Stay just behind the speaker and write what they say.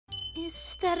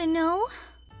Is that a no?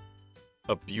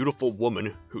 A beautiful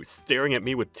woman who's staring at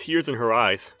me with tears in her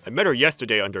eyes. I met her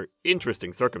yesterday under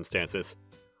interesting circumstances.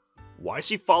 Why is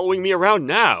she following me around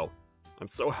now? I'm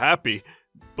so happy,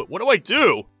 but what do I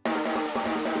do?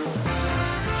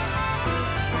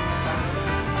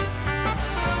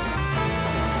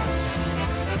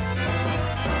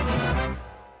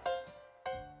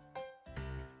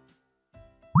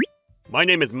 My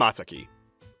name is Masaki.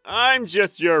 I'm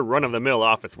just your run-of-the-mill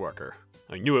office worker.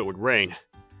 I knew it would rain.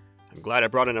 I'm glad I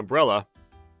brought an umbrella.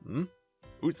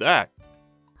 Who's that?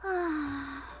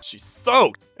 She's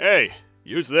soaked! Hey,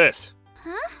 use this.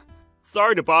 Huh?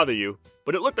 Sorry to bother you,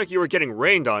 but it looked like you were getting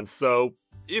rained on, so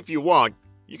if you want,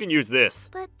 you can use this.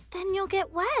 But then you'll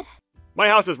get wet. My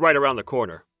house is right around the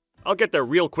corner. I'll get there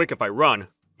real quick if I run.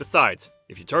 Besides,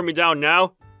 if you turn me down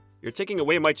now, you're taking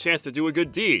away my chance to do a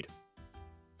good deed.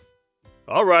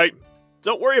 Alright,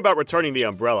 don't worry about returning the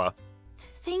umbrella.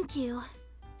 Thank you.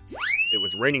 It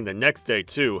was raining the next day,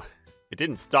 too. It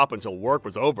didn't stop until work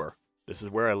was over. This is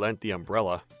where I lent the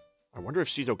umbrella. I wonder if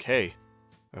she's okay.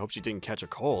 I hope she didn't catch a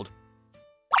cold.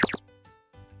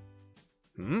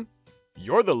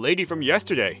 You're the lady from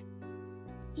yesterday.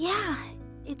 Yeah,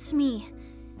 it's me.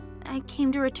 I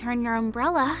came to return your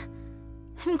umbrella.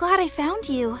 I'm glad I found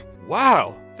you.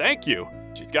 Wow, thank you.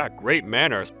 She's got great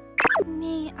manners.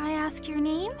 May I ask your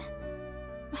name?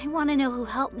 I want to know who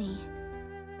helped me.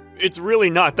 It's really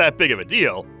not that big of a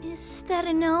deal. Is that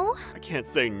a no? I can't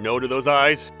say no to those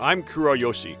eyes. I'm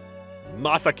Kuroyoshi.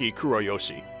 Masaki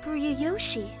Kuroyoshi.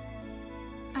 Kuroyoshi.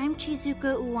 I'm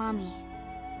Chizuko Uwami.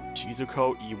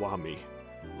 Chizuko Iwami.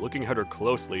 Looking at her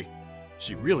closely,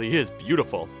 she really is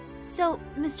beautiful. So,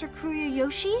 Mr.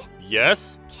 Kuroyoshi?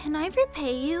 Yes? Can I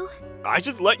repay you? I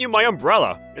just lent you my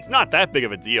umbrella. It's not that big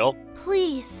of a deal.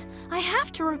 Please, I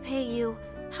have to repay you.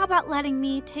 How about letting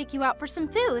me take you out for some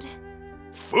food?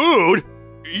 Food?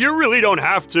 You really don't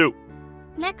have to.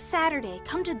 Next Saturday,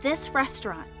 come to this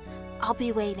restaurant. I'll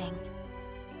be waiting.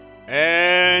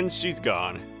 And she's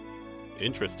gone.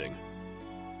 Interesting.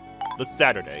 The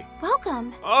Saturday.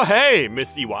 Welcome. Oh hey,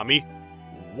 Miss Iwami.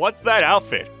 What's that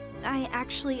outfit? I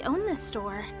actually own this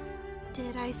store.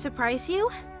 Did I surprise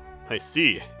you? I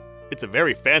see. It's a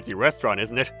very fancy restaurant,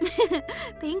 isn't it?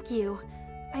 Thank you.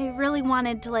 I really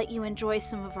wanted to let you enjoy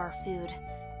some of our food.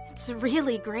 It's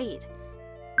really great.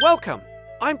 Welcome!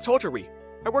 I'm Totori.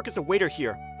 I work as a waiter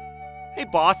here. Hey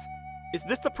boss, is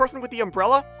this the person with the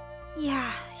umbrella? Yeah,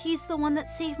 he's the one that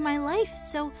saved my life,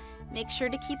 so make sure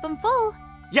to keep him full.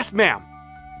 Yes, ma'am!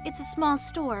 It's a small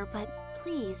store, but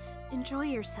please, enjoy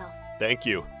yourself. Thank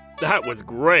you. That was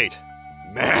great.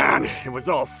 Man, it was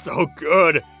all so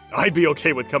good. I'd be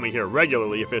okay with coming here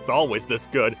regularly if it's always this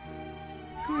good.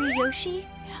 Kuroyoshi,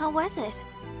 how was it?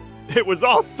 It was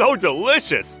all so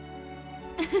delicious!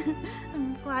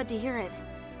 I'm glad to hear it.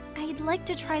 I'd like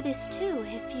to try this too,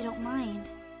 if you don't mind.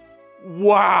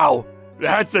 Wow!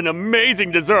 That's an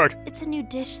amazing dessert! It's a new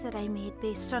dish that I made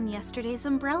based on yesterday's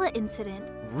umbrella incident.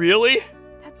 Really?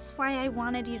 That's why I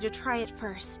wanted you to try it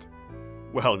first.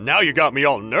 Well, now you got me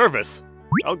all nervous.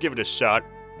 I'll give it a shot.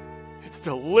 It's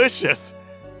delicious!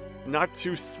 Not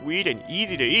too sweet and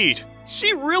easy to eat.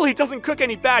 She really doesn't cook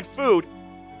any bad food.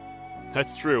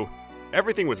 That's true.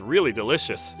 Everything was really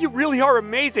delicious. You really are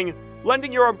amazing,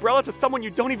 lending your umbrella to someone you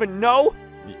don't even know?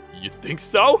 You think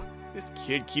so? This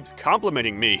kid keeps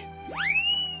complimenting me.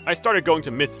 I started going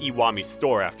to Miss Iwami's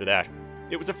store after that.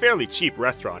 It was a fairly cheap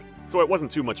restaurant, so it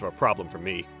wasn't too much of a problem for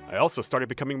me. I also started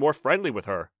becoming more friendly with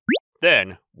her.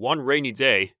 Then, one rainy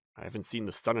day, I haven't seen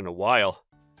the sun in a while.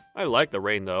 I like the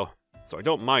rain though, so I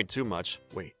don't mind too much.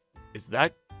 Wait, is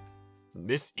that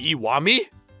Miss Iwami?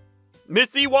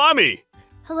 Miss Iwami!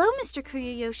 Hello, Mr.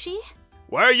 Kuroyoshi.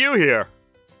 Why are you here?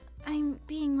 I'm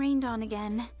being rained on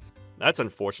again. That's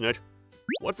unfortunate.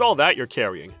 What's all that you're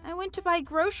carrying? I went to buy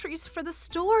groceries for the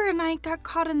store and I got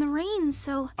caught in the rain,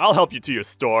 so... I'll help you to your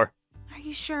store. Are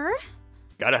you sure?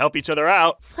 Gotta help each other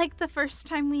out. It's like the first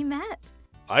time we met.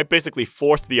 I basically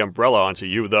forced the umbrella onto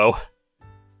you, though.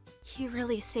 You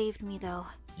really saved me, though.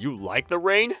 You like the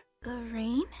rain? The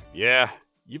rain? Yeah,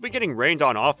 you've been getting rained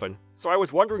on often, so I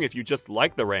was wondering if you just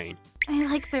like the rain. I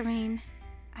like the rain.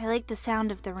 I like the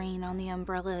sound of the rain on the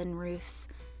umbrella and roofs.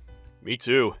 Me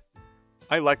too.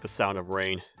 I like the sound of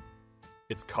rain.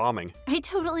 It's calming. I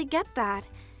totally get that.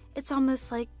 It's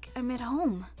almost like I'm at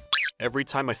home. Every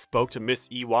time I spoke to Miss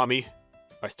Iwami,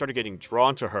 I started getting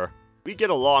drawn to her. We get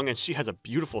along and she has a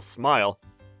beautiful smile.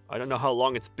 I don't know how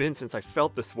long it's been since I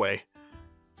felt this way.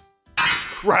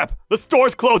 Crap! The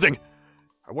store's closing!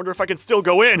 I wonder if I can still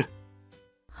go in!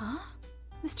 Huh?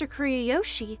 Mr.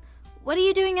 Kuroyoshi, what are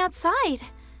you doing outside?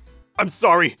 I'm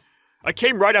sorry. I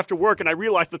came right after work and I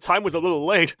realized the time was a little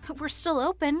late. We're still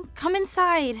open. Come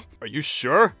inside. Are you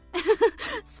sure?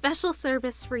 Special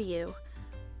service for you.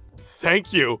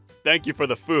 Thank you. Thank you for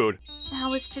the food.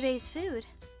 How was today's food?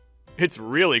 It's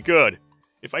really good.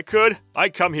 If I could,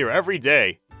 I'd come here every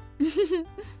day.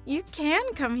 You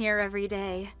can come here every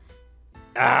day.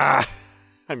 Ah,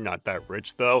 I'm not that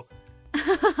rich though.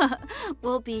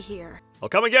 We'll be here. I'll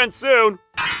come again soon.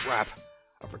 Crap,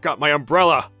 I forgot my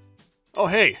umbrella. Oh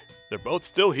hey, they're both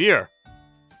still here.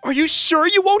 Are you sure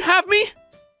you won't have me?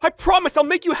 I promise I'll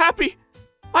make you happy.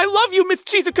 I love you, Miss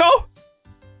Chizuko!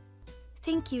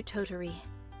 Thank you, Tottori.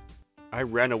 I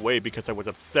ran away because I was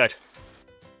upset.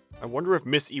 I wonder if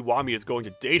Miss Iwami is going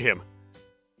to date him.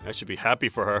 I should be happy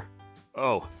for her.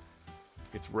 Oh,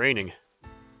 it's raining.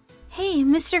 Hey,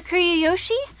 Mr.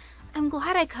 Kuriyoshi? I'm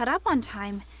glad I caught up on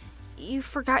time. You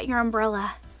forgot your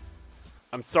umbrella.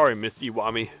 I'm sorry, Miss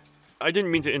Iwami. I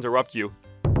didn't mean to interrupt you.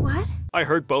 What? I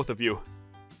heard both of you.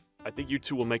 I think you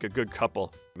two will make a good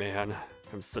couple. Man,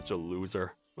 I'm such a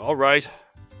loser. All right,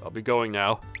 I'll be going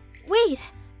now. Wait!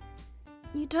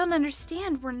 You don't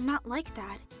understand, we're not like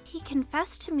that. He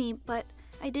confessed to me, but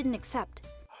I didn't accept.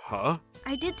 Huh?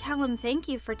 I did tell him thank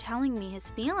you for telling me his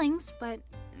feelings, but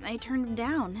I turned him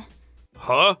down.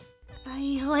 Huh?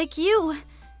 I like you.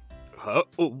 Huh?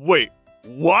 Oh, wait,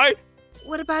 what?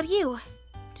 What about you?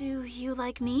 Do you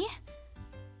like me?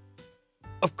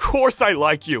 Of course I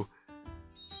like you.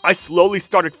 I slowly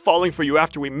started falling for you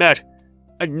after we met.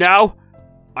 And now,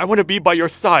 I want to be by your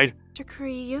side. Mr.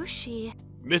 Kuriyoshi.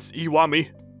 Miss Iwami.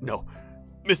 No,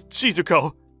 Miss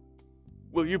Chizuko.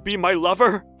 Will you be my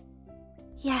lover?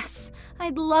 Yes,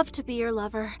 I'd love to be your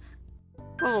lover.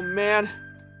 Oh man,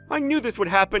 I knew this would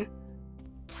happen.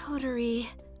 Tottori.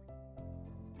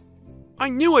 I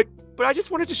knew it, but I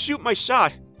just wanted to shoot my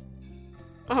shot.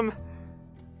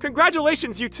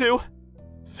 Congratulations, you two.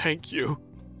 Thank you.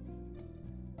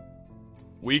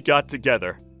 We got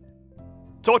together.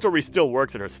 Tottori still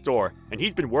works at her store, and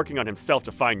he's been working on himself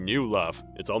to find new love.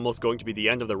 It's almost going to be the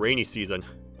end of the rainy season.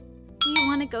 Do you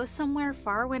want to go somewhere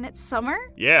far when it's summer?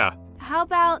 Yeah. How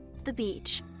about the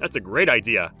beach? That's a great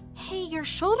idea. Hey, your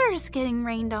shoulder is getting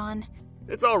rained on.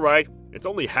 It's alright. It's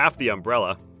only half the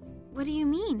umbrella. What do you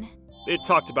mean? They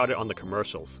talked about it on the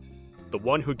commercials. The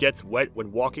one who gets wet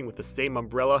when walking with the same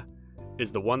umbrella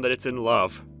is the one that it's in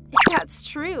love. If that's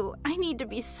true, I need to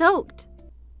be soaked.